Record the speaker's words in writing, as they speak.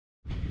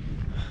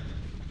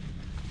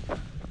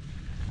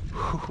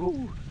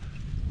Ooh.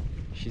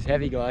 She's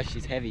heavy, guys,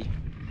 she's heavy.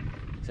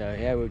 So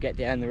yeah, we'll get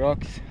down the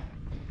rocks,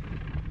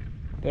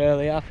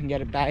 burley up and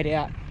get a bait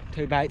out,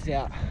 2 baits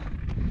out.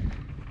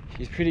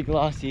 She's pretty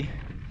glassy,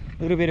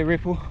 a little bit of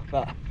ripple,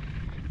 but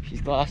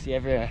she's glassy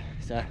everywhere.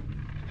 So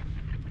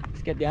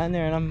let's get down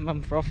there and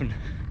I'm frothing.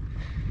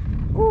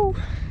 Woo.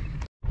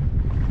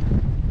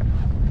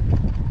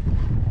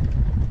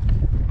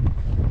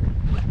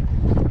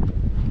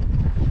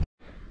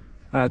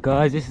 Alright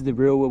guys, this is the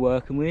reel we're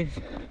working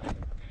with.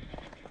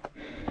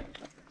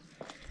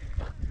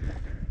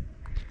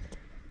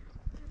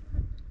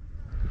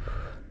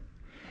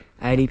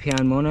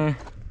 £80 mono,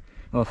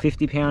 or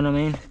 £50 I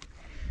mean,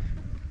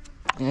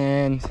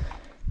 and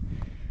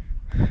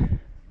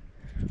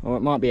or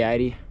it might be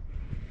 80.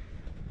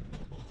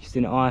 Just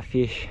an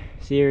iFish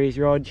series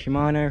rod,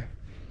 Shimano.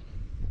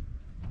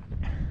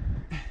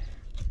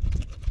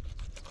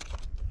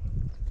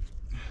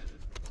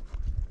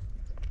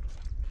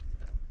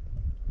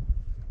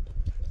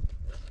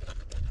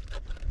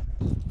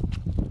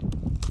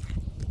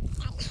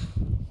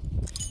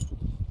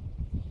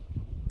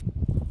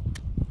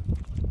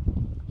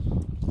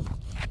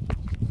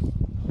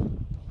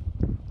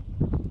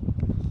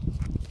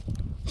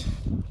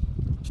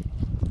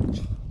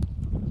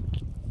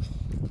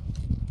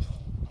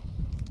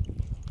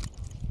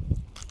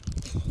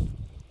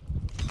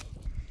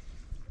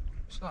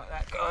 Like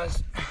that,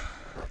 guys.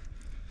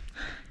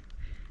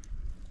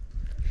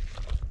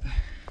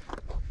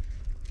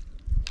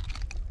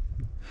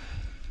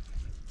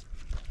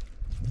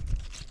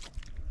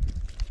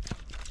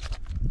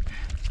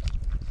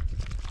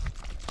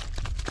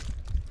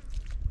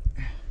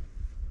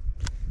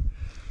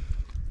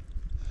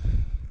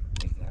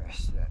 Leave the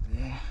rest of that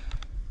there.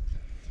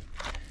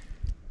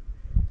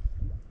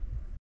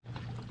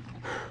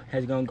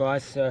 How's it going,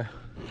 guys? So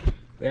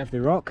we have the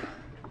rock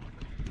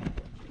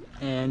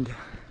and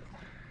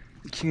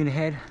the tuna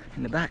head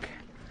in the back.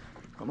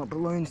 Got my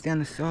balloons down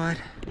the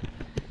side.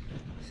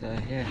 So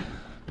yeah,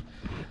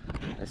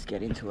 let's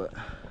get into it.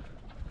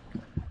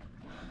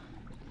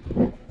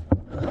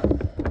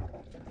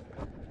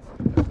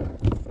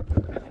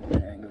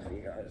 Angle for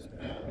you guys.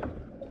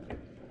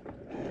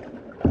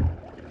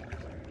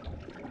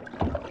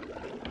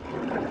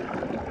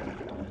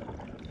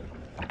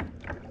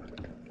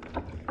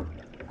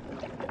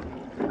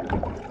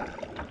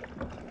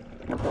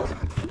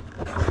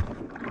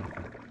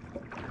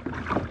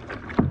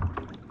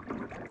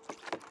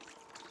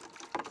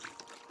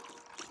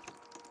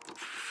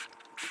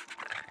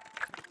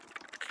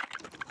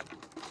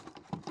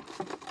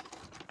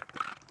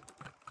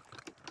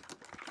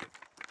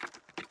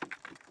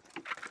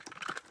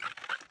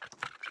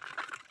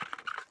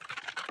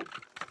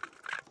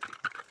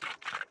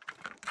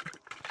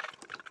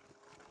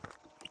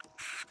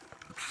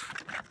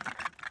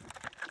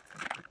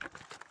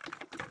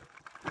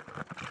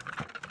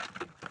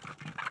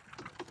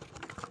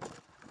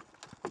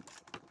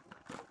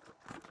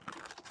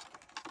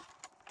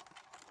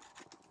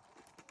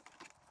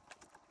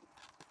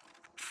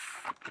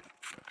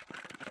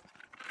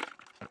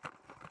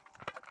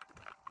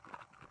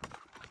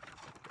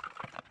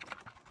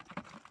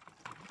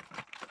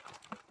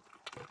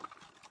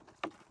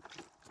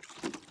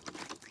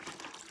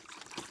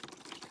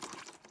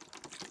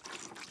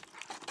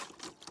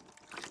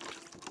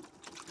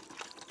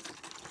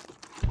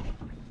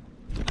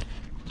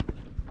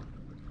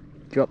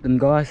 Drop them,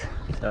 guys.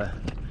 So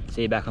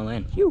see you back on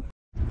land. Phew.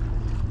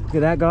 Look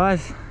at that,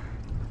 guys.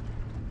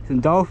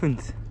 Some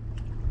dolphins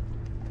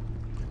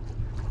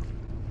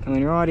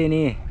coming right in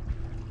here.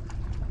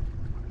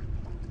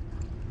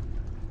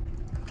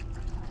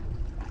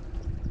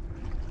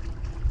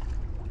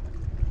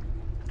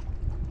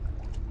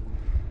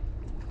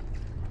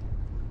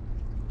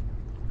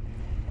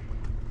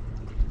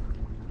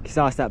 Just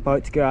asked that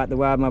boat to go out the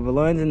way of my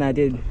balloons and they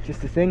did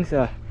just the thing,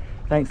 so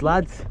thanks,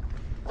 lads.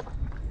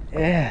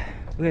 Yeah,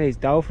 look at these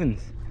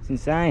dolphins, it's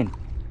insane.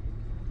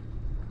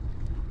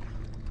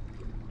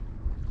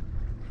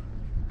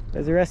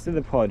 There's the rest of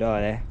the pod,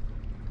 oh there.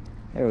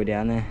 They're all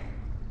down there.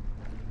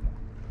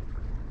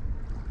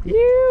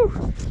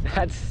 Ew,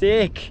 that's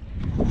sick.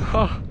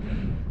 Oh,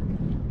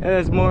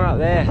 there's more up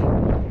there.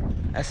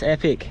 That's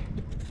epic.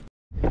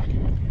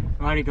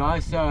 Righty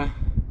guys, so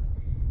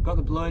got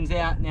the balloons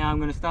out. Now I'm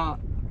going to start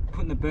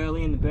putting the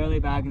burley in the burley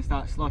bag and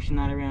start sloshing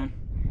that around.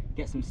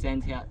 Get some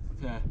scent out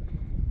to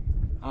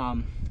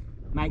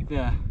make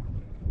the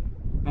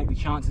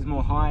chances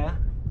more higher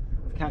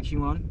of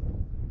catching one.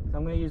 So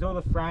I'm going to use all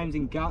the frames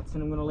and guts,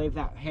 and I'm going to leave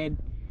that head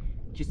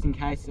just in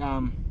case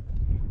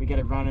we get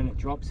it running and it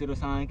drops it or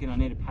something and I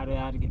need to paddle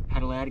out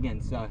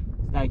again. So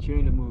stay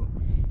tuned and we'll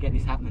get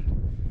this happening.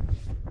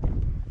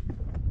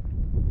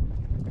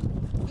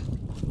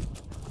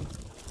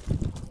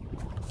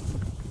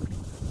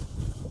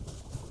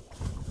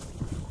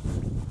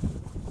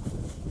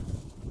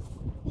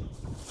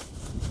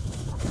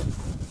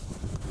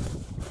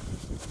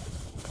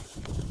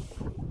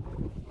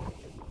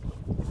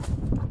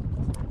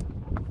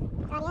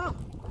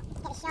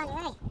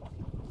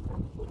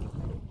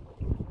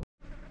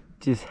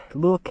 Just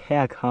look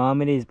how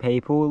calm it is,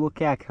 people. Look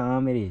how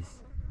calm it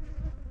is.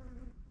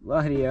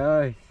 Bloody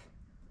oath.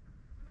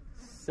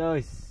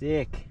 So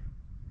sick.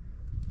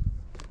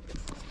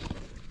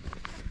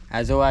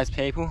 As always,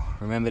 people,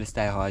 remember to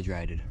stay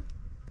hydrated.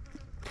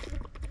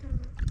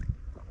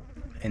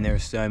 And there are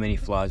so many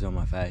flies on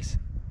my face.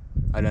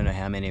 I don't know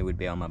how many would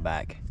be on my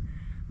back.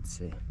 Let's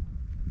see.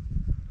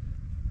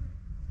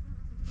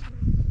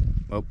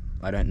 Well,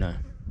 I don't know.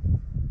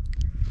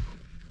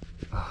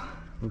 Oh,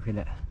 look at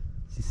it.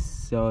 It's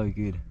just so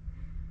good.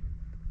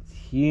 It's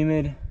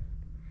humid.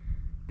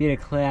 Bit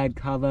of cloud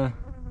cover.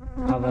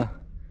 I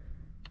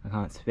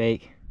can't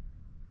speak.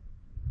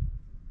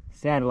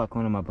 Sounded like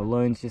one of my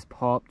balloons just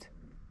popped.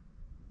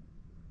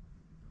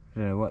 I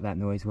don't know what that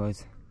noise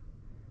was.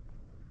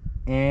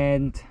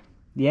 And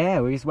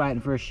yeah, we're just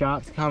waiting for a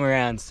shark to come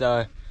around.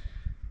 So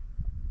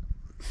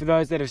for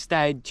those that have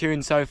stayed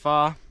tuned so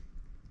far,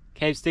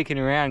 keep sticking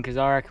around, because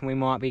I reckon we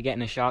might be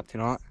getting a shark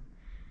tonight.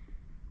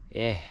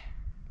 Yeah,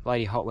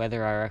 bloody hot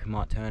weather, I reckon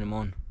might turn them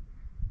on.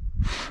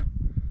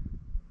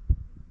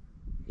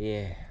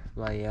 Yeah,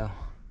 bloody hell.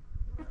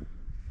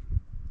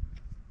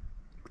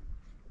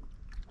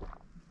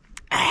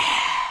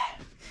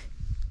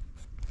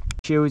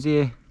 Chills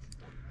here,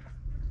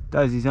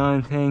 does his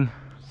own thing.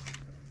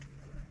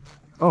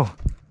 Oh,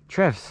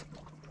 Trevs,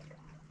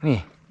 come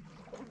here.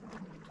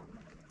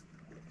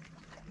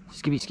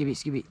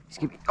 Skibby.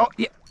 Oh,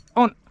 yeah,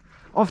 on,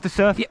 off the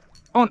surf, yeah,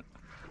 on,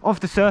 off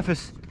the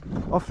surface.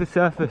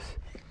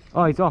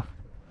 Oh, he's off,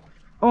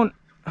 on.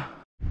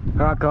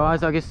 Alright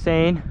guys, I just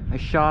seen a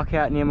shark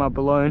out near my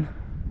balloon.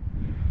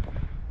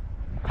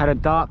 Had a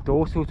dark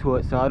dorsal to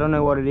it, so I don't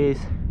know what it is.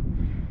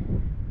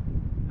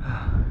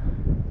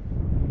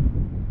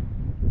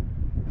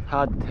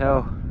 Hard to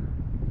tell,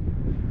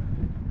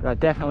 but I've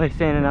definitely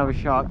seen another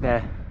shark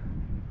there.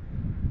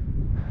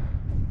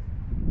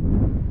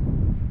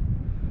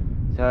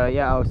 So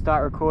yeah, I'll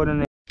start recording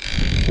it.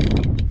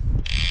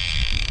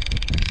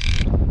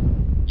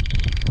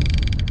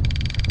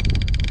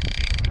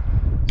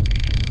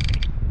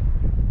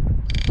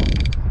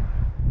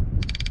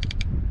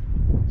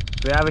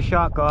 We have a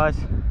shark, guys.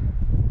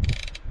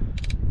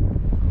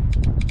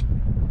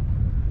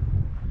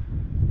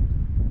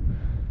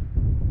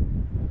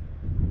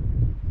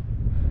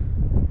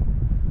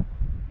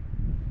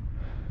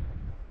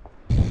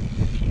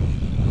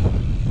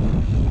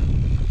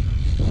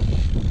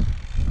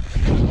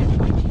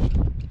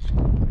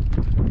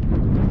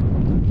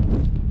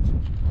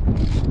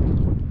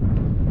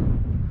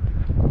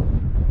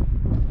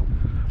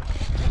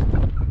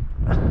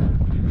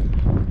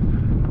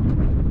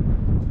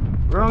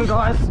 We're on,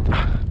 guys.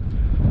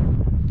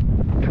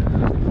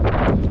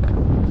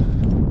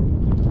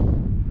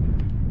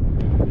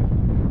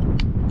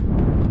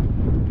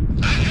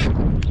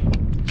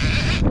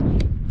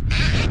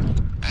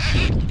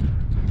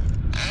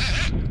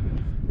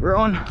 We're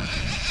on.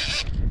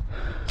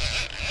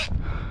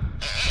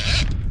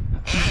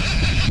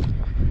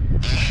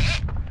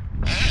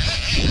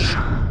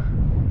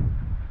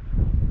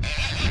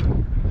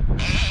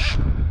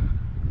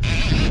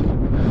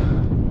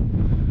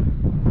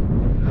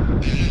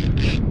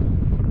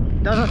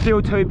 Doesn't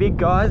feel too big,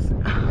 guys.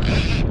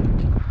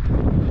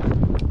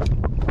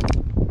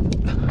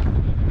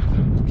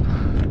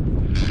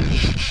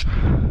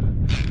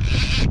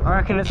 I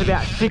reckon it's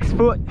about 6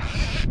 foot.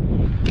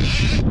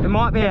 It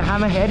might be a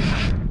hammerhead.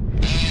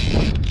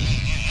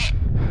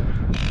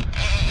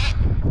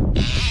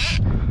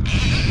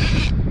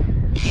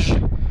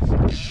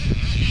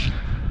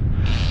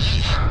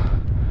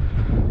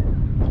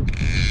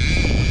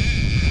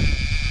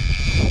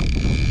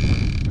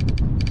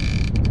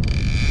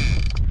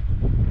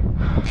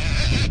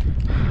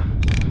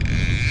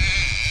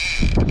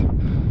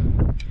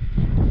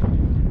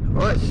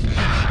 Or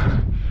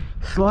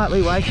it's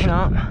slightly waking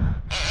up.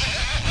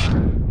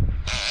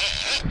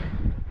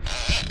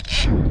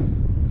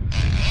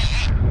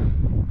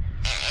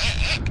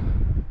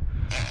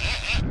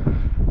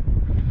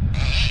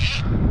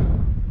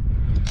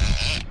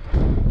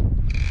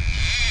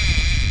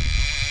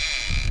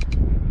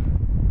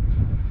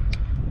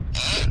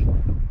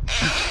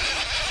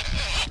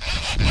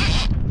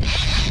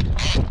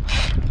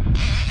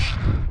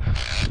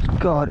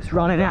 God, it's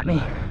running at me.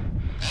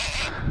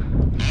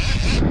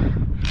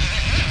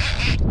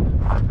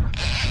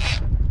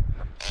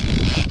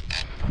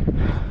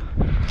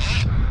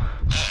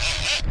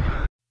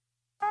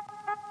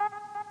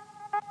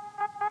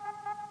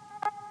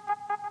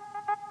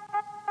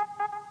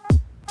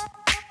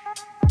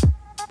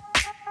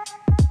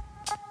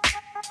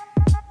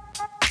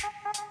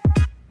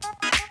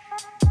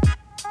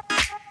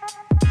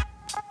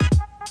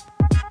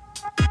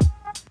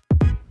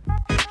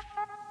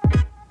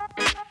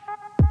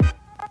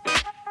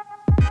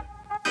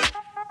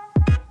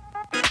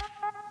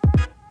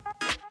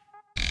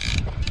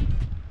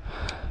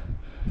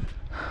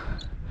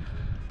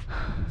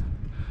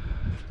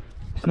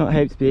 It's not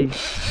heaps big.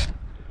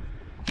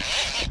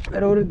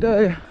 That ought to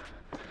do.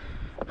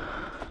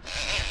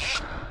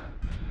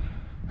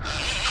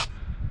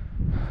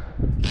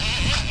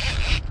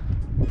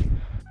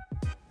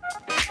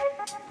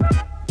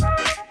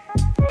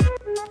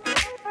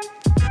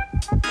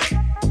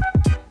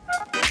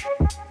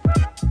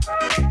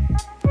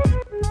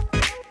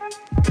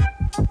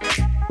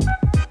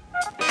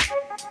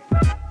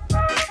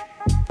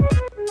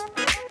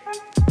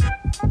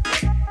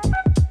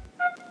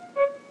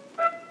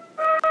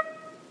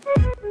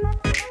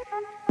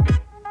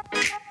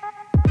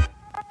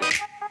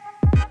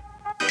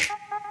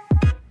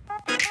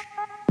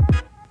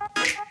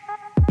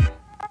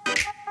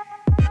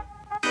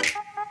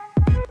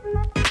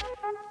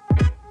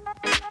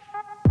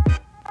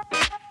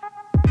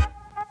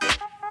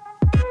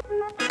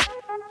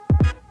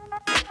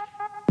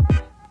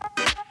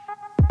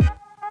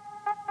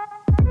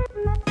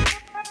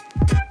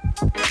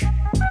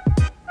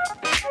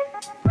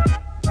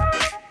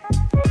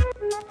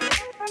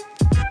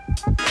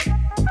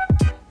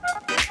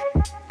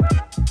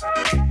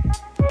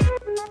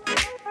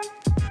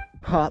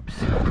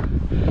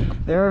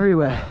 They're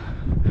everywhere.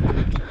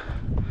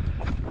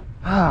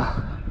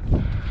 Ah,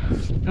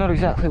 not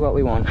exactly what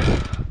we want.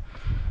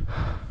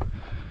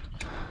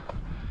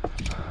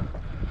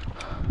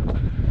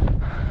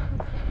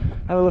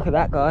 Have a look at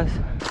that, guys.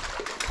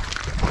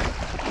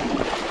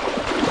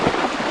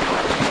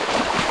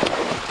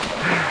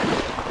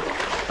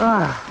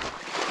 Ah,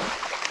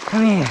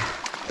 come here.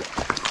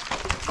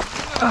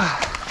 Ah.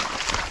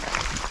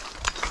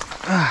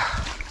 Ah.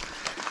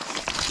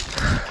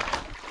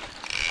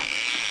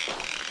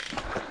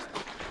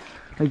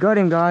 We got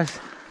him, guys.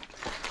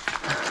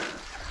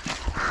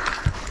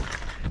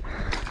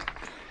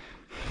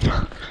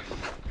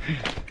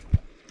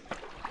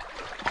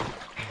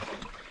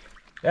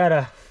 About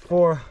a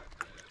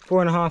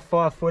 4.5,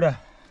 5 footer.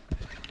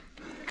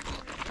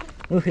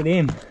 Look at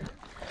him.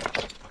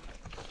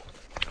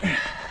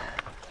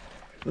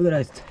 Look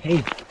at those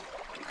teeth.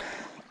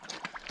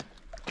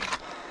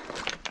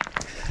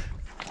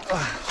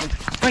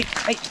 Wait,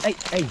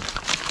 hey.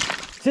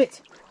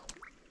 Sit.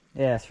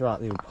 Yeah, that's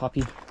right, little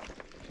puppy.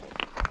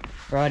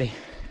 Righty.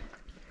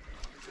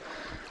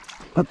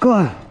 Let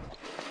go.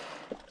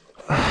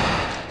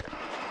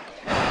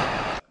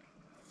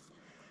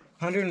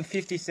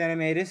 150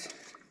 centimeters.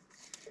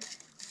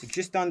 So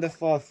just under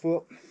 5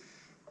 foot.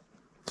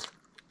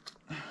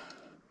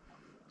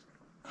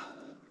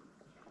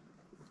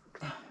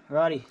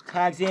 Righty,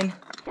 tags in.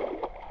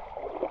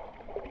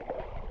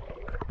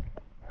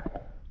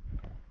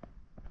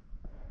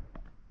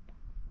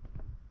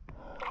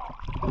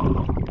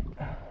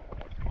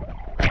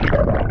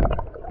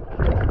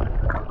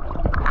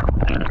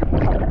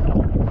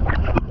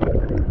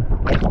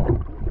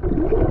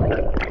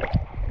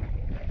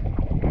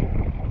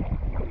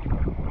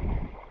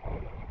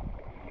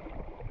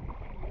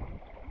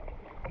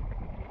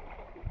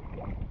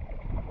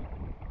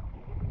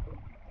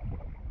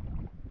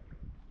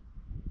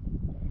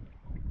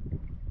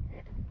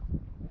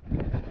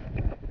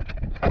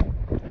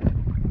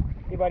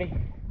 Hey, buddy.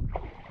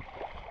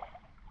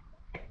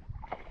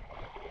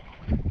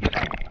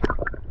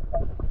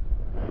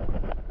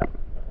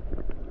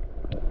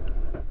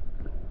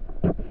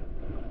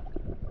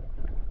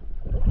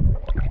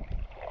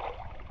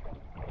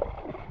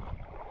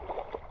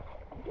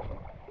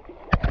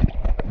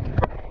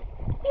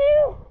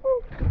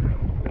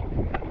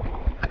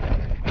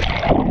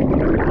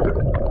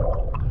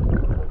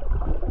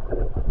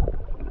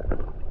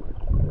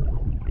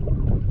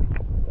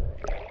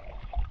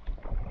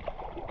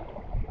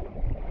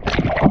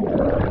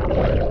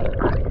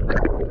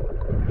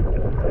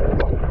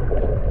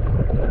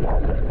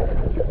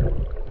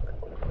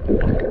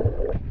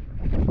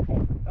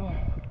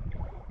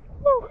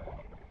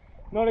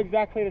 Not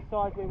exactly the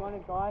size we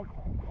wanted, guys,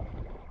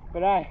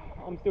 but hey,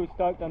 I'm still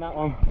stoked on that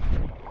one.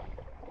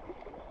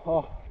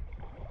 Oh,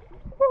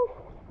 woo.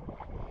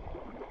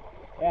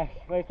 Yeah,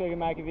 at least we can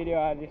make a video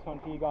out of this one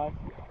for you guys.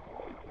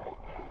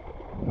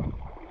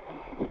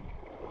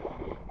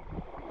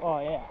 Oh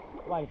yeah,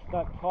 bloody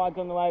stoked. Tide's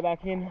on the way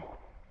back in.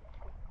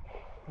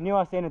 I knew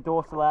I seen a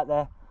dorsal out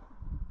there.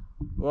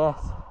 Yes.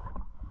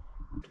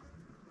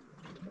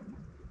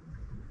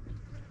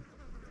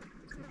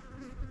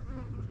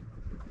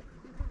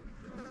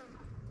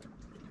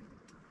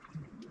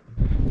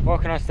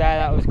 What can I say,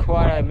 that was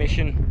quite a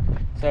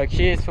mission. So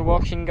cheers for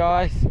watching,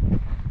 guys.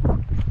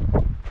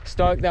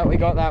 Stoked that we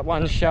got that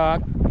one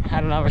shark.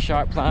 Had another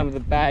shark playing with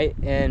the bait,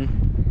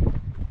 and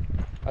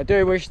I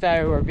do wish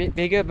they were a bit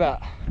bigger,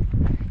 but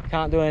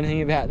can't do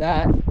anything about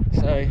that.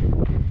 So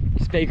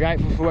just be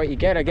grateful for what you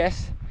get, I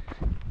guess.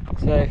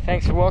 So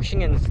thanks for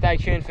watching, and stay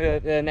tuned for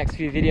the next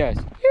few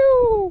videos.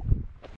 Yoo!